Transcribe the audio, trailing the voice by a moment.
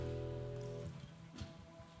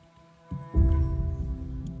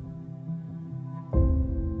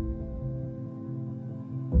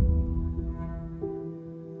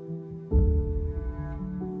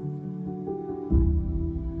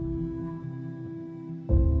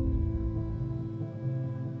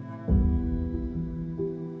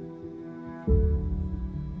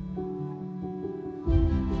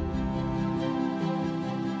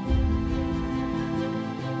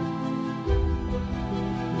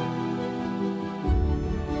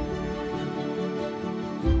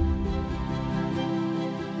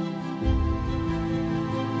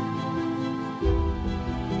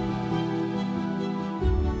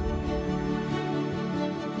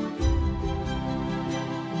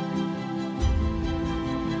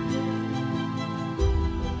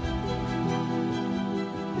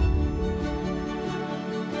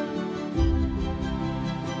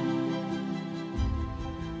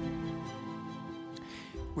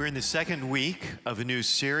We're in the second week of a new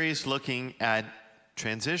series looking at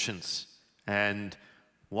transitions and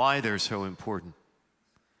why they're so important.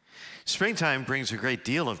 Springtime brings a great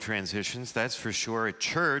deal of transitions, that's for sure. At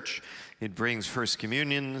church, it brings first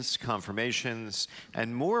communions, confirmations,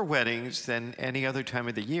 and more weddings than any other time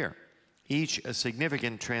of the year, each a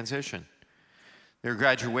significant transition. There are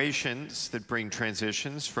graduations that bring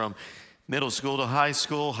transitions from middle school to high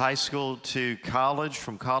school to college,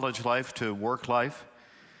 from college life to work life.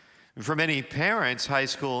 For many parents, high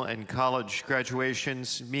school and college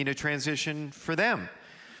graduations mean a transition for them,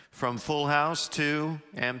 from full house to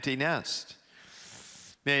empty nest.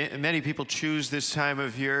 Many people choose this time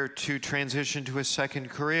of year to transition to a second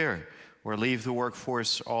career or leave the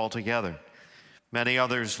workforce altogether. Many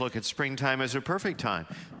others look at springtime as a perfect time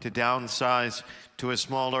to downsize to a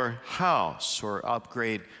smaller house or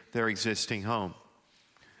upgrade their existing home.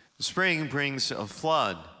 Spring brings a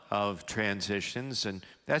flood of transitions, and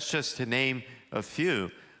that's just to name a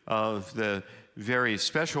few of the very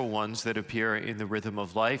special ones that appear in the rhythm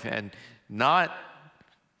of life, and not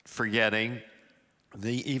forgetting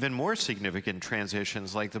the even more significant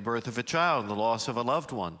transitions like the birth of a child, the loss of a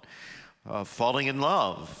loved one, falling in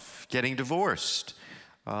love, getting divorced,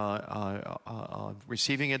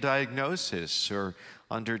 receiving a diagnosis, or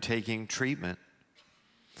undertaking treatment.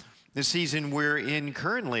 The season we're in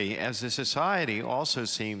currently as a society also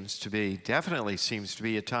definitely seems to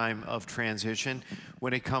be a time of transition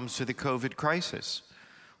when it comes to the COVID crisis.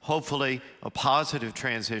 Hopefully a positive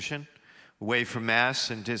transition away from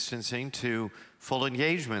masks and distancing to full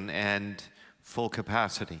engagement and full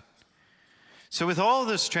capacity. So with all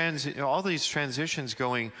these transitions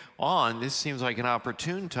going on, this seems like an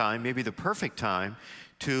opportune time, maybe the perfect time,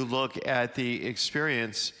 to look at the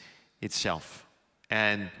experience itself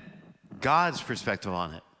and God's perspective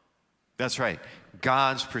on it. That's right,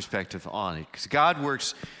 God's perspective on it. Because God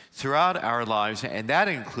works throughout our lives, and that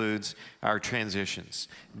includes our transitions.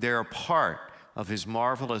 They're a part of His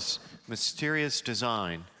marvelous, mysterious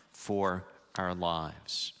design for our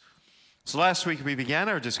lives. So last week we began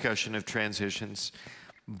our discussion of transitions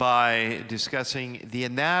by discussing the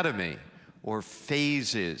anatomy or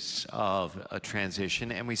phases of a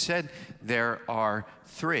transition, and we said there are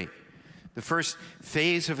three. The first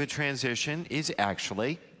phase of a transition is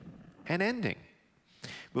actually an ending.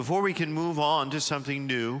 Before we can move on to something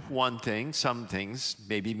new, some things,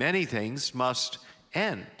 maybe many things, must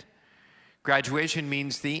end. Graduation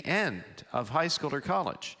means the end of high school or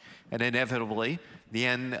college, and inevitably the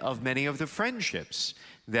end of many of the friendships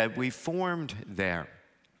that we formed there.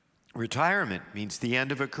 Retirement means the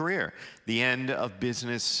end of a career, the end of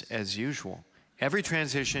business as usual. Every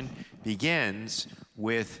transition begins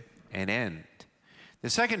with an end. The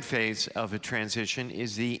second phase of a transition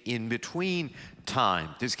is the in-between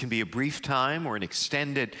time. This can be a brief time or an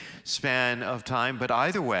extended span of time, but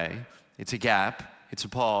either way, it's a gap, it's a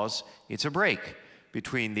pause, it's a break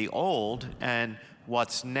between the old and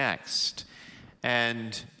what's next.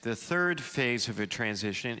 And the third phase of a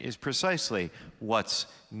transition is precisely what's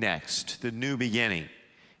next, the new beginning.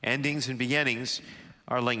 Endings and beginnings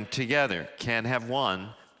are linked together, can't have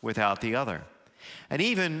one without the other. And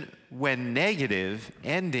even when negative,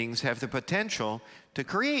 endings have the potential to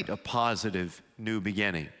create a positive new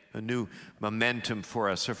beginning, a new momentum for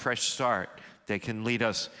us, a fresh start that can lead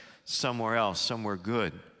us somewhere else, somewhere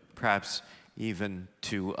good, perhaps even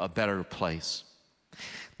to a better place.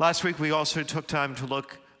 Last week, we also took time to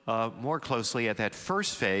look more closely at that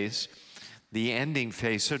first phase, the ending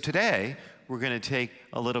phase. So today, we're going to take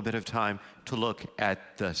a little bit of time to look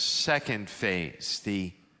at the second phase,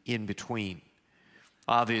 the in-between.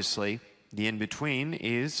 Obviously, the in-between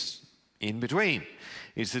is in-between.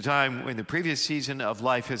 It's the time when the previous season of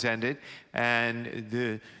life has ended and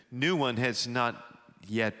the new one has not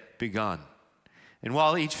yet begun. And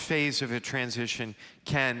while each phase of a transition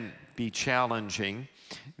can be challenging,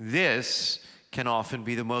 this can often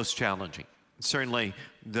be the most challenging, certainly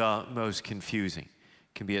the most confusing.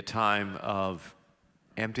 It can be a time of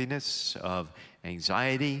emptiness, of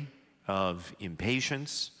anxiety, of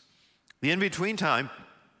impatience. The in-between time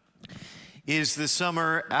is the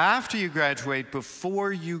summer after you graduate,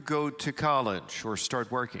 before you go to college or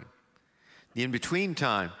start working. The in-between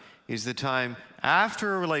time is the time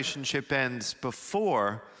after a relationship ends,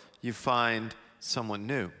 before you find someone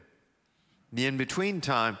new. The in-between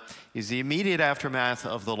time is the immediate aftermath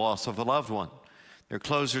of the loss of a loved one. Their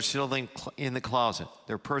clothes are still in the closet,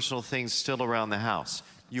 their personal things still around the house.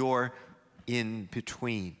 You're in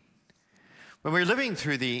between. When we're living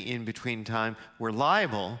through the in-between time, we're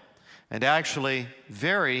liable and actually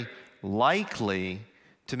very likely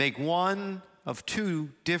to make one of two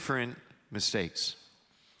different mistakes.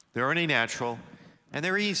 They're only natural, and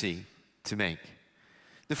they're easy to make.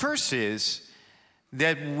 The first is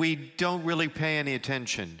that we don't really pay any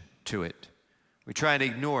attention to it. We try to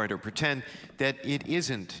ignore it or pretend that it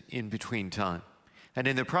isn't in between time. And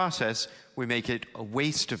in the process, we make it a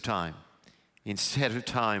waste of time instead of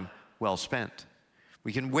time well spent.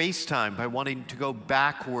 We can waste time by wanting to go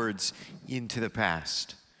backwards into the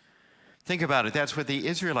past. Think about it. That's what the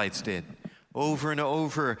Israelites did over and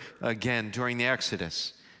over again during the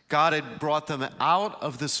Exodus. God had brought them out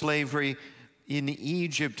of the slavery in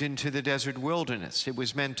Egypt into the desert wilderness. It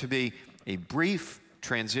was meant to be a brief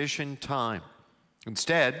transition time.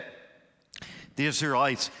 Instead, the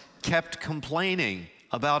Israelites kept complaining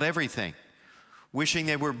about everything, wishing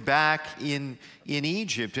they were back in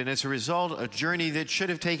Egypt. And as a result, a journey that should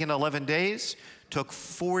have taken 11 days took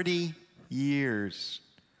 40 years.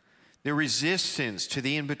 Their resistance to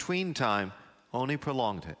the in-between time only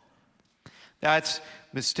prolonged it. That's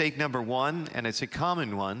mistake number one, and it's a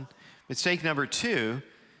common one. Mistake number two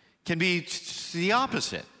can be the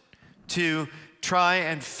opposite, to try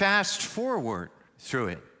and fast forward through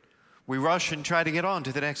it. We rush and try to get on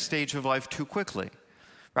to the next stage of life too quickly.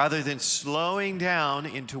 Rather than slowing down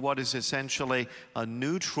into what is essentially a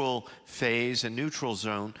neutral phase, a neutral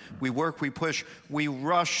zone, we work, we push, we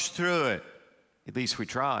rush through it. At least we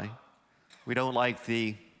try. We don't like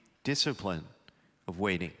the discipline of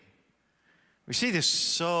waiting. We see this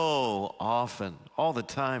so often, all the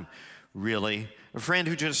time, really. A friend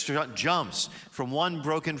who just jumps from one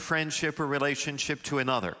broken friendship or relationship to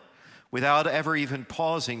another without ever even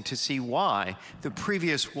pausing to see why the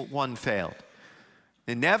previous one failed.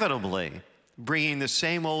 Inevitably bringing the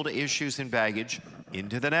same old issues and baggage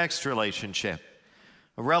into the next relationship.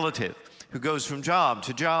 A relative who goes from job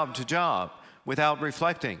to job to job without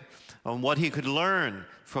reflecting on what he could learn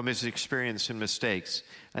from his experience and mistakes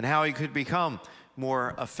and how he could become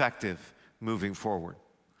more effective moving forward.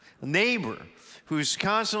 A neighbor who's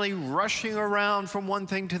constantly rushing around from one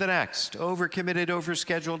thing to the next, overcommitted,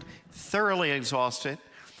 overscheduled, thoroughly exhausted,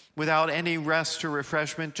 without any rest or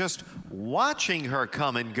refreshment. Just watching her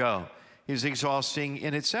come and go is exhausting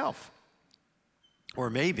in itself. Or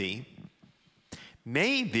maybe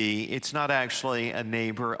it's not actually a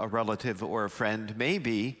neighbor, a relative, or a friend.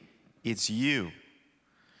 Maybe it's you.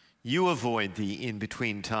 You avoid the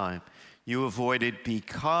in-between time. You avoid it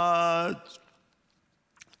because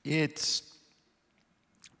it's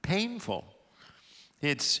painful.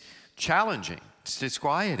 It's challenging. It's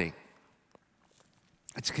disquieting.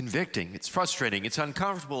 It's convicting. It's frustrating. It's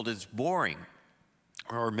uncomfortable. It's boring.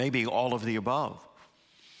 Or maybe all of the above.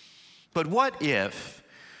 But what if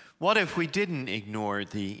we didn't ignore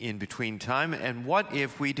the in-between time? And what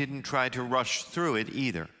if we didn't try to rush through it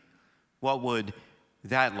either? What would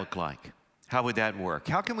that look like? How would that work?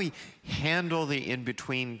 How can we handle the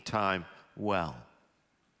in-between time well?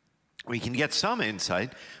 We can get some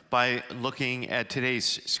insight by looking at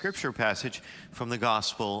today's scripture passage from the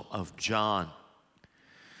Gospel of John.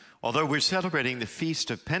 Although we're celebrating the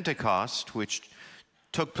Feast of Pentecost, which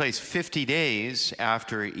took place 50 days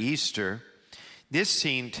after Easter, this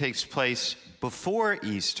scene takes place before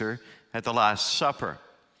Easter at the Last Supper.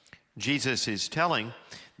 Jesus is telling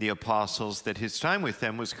the apostles that his time with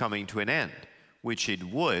them was coming to an end, which it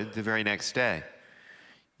would the very next day.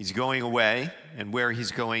 He's going away, and where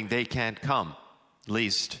he's going, they can't come, at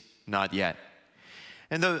least not yet.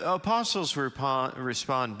 And the apostles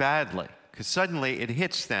respond badly, because suddenly it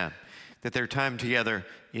hits them that their time together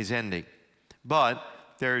is ending. But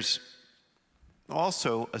there's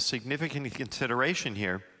also a significant consideration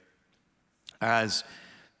here as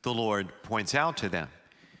the Lord points out to them.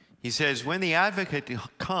 He says, when the advocate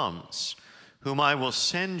comes, whom I will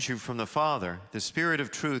send you from the Father, the Spirit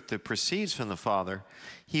of truth that proceeds from the Father,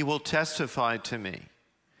 he will testify to me.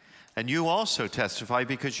 And you also testify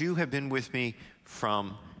because you have been with me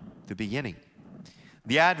from the beginning.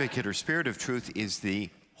 The advocate or Spirit of truth is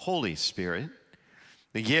the Holy Spirit.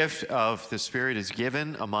 The gift of the Spirit is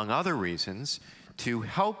given, among other reasons, to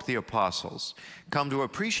help the apostles come to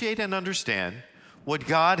appreciate and understand what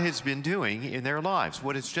God has been doing in their lives,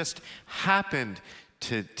 what has just happened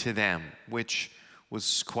to them, which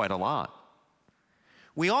was quite a lot.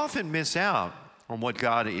 We often miss out on what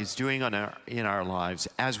God is doing in our lives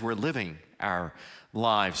as we're living our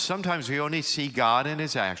lives. Sometimes we only see God and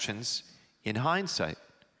his actions in hindsight.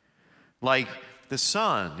 Like the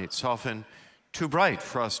sun, it's often too bright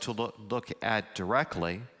for us to look at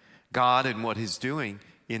directly. God and what he's doing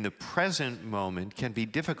in the present moment can be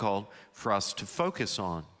difficult for us to focus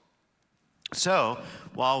on. So,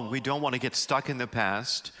 while we don't want to get stuck in the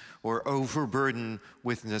past or overburdened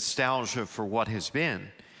with nostalgia for what has been,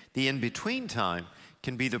 the in-between time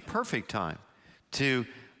can be the perfect time to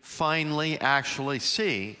finally actually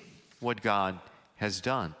see what God has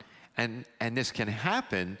done. And this can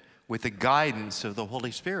happen with the guidance of the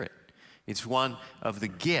Holy Spirit. It's one of the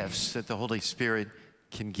gifts that the Holy Spirit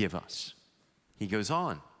can give us. He goes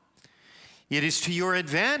on. It is to your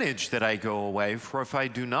advantage that I go away, for if I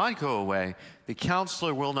do not go away, the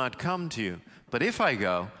Counselor will not come to you. But if I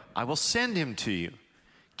go, I will send him to you.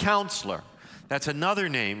 Counselor, that's another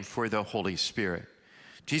name for the Holy Spirit.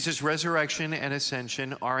 Jesus' resurrection and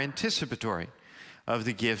ascension are anticipatory of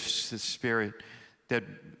the gifts that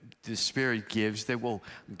the Spirit gives that will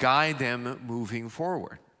guide them moving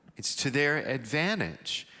forward. It's to their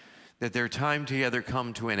advantage that their time together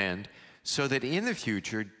come to an end, so that in the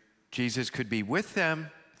future, Jesus could be with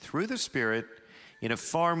them through the Spirit in a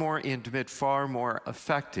far more intimate, far more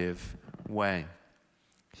effective way.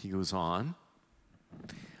 He goes on,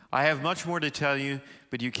 I have much more to tell you,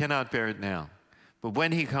 but you cannot bear it now. But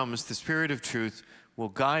when he comes, the Spirit of truth will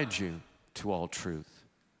guide you to all truth.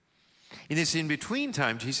 In this in-between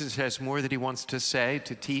time, Jesus has more that he wants to say,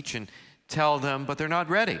 to teach and tell them, but they're not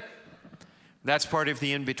ready. That's part of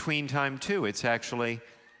the in-between time too. It's actually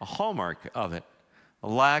a hallmark of it. A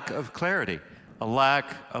lack of clarity, a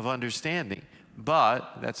lack of understanding.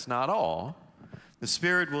 But that's not all. The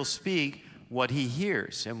Spirit will speak what he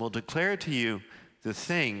hears and will declare to you the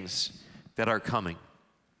things that are coming.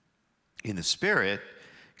 In the Spirit,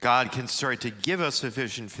 God can start to give us a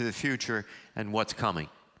vision for the future and what's coming,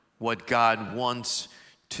 what God wants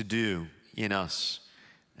to do in us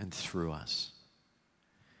and through us.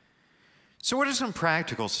 So what are some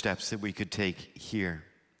practical steps that we could take here?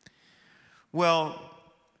 Well,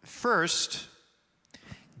 first,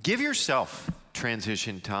 give yourself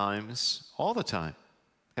transition times all the time,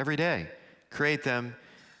 every day. Create them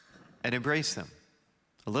and embrace them.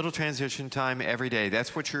 A little transition time every day.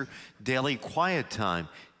 That's what your daily quiet time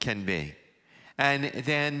can be. And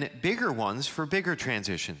then bigger ones for bigger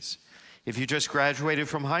transitions. If you just graduated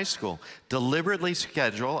from high school, deliberately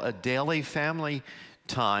schedule a daily family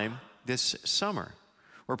time this summer.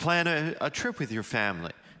 Or plan a trip with your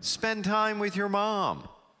family. Spend time with your mom.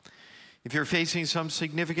 If you're facing some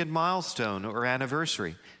significant milestone or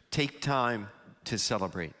anniversary, take time to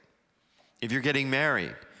celebrate. If you're getting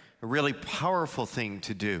married, a really powerful thing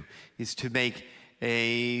to do is to make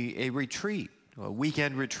a retreat, a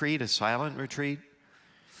weekend retreat, a silent retreat.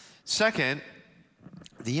 Second,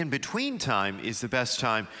 the in-between time is the best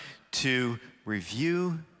time to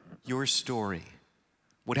review your story.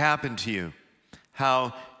 What happened to you?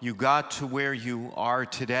 How you got to where you are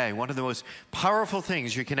today. One of the most powerful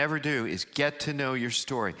things you can ever do is get to know your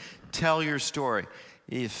story. Tell your story,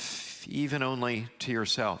 if even only to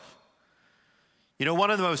yourself. You know,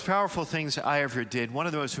 one of the most powerful things I ever did, one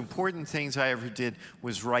of the most important things I ever did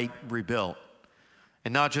was write Rebuilt.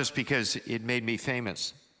 And not just because it made me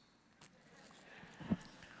famous.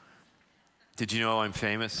 Did you know I'm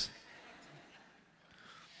famous?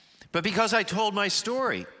 But because I told my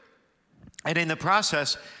story. And in the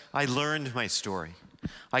process, I learned my story.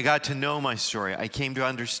 I got to know my story. I came to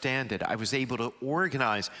understand it. I was able to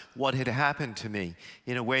organize what had happened to me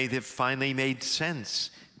in a way that finally made sense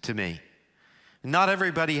to me. Not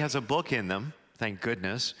everybody has a book in them, thank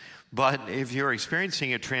goodness. But if you're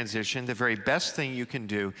experiencing a transition, the very best thing you can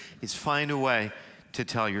do is find a way to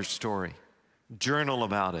tell your story. Journal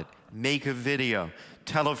about it. Make a video.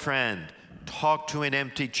 Tell a friend. Talk to an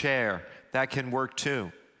empty chair. That can work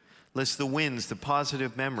too. List the wins, the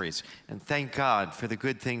positive memories, and thank God for the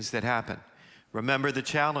good things that happened. Remember the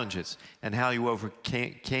challenges and how you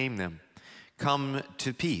overcame them. Come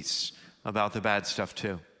to peace about the bad stuff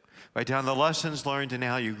too. Write down the lessons learned and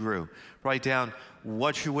how you grew. Write down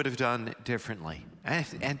what you would have done differently.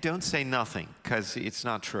 And don't say nothing, because it's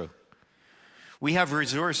not true. We have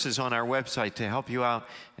resources on our website to help you out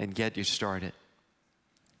and get you started.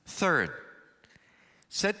 Third,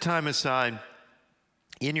 set time aside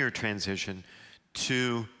in your transition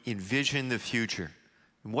to envision the future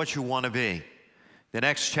and what you want to be, the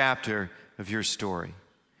next chapter of your story.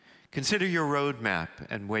 Consider your roadmap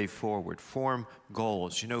and way forward. Form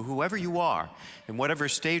goals. You know, whoever you are, in whatever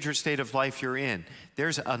stage or state of life you're in,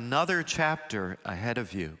 there's another chapter ahead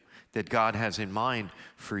of you that God has in mind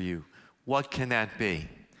for you. What can that be?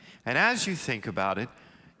 And as you think about it,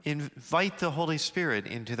 invite the Holy Spirit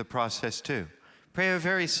into the process too. Pray a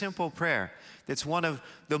very simple prayer. That's one of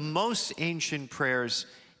the most ancient prayers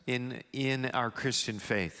in our Christian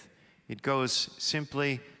faith. It goes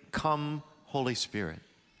simply, "Come, Holy Spirit."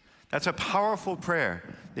 That's a powerful prayer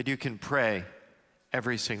that you can pray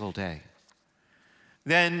every single day.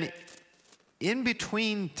 Then, in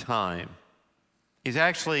between time is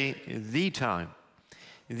actually the time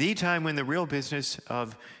the time when the real business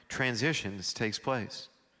of transitions takes place.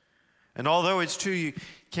 And although it's true you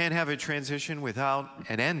can't have a transition without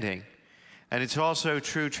an ending, and it's also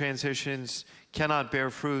true transitions cannot bear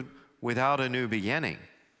fruit without a new beginning,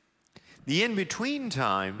 the in-between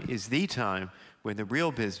time is the time when the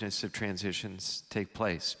real business of transitions take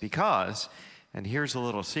place. Because, and here's a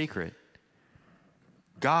little secret,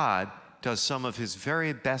 God does some of his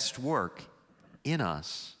very best work in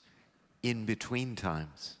us in between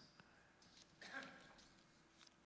times.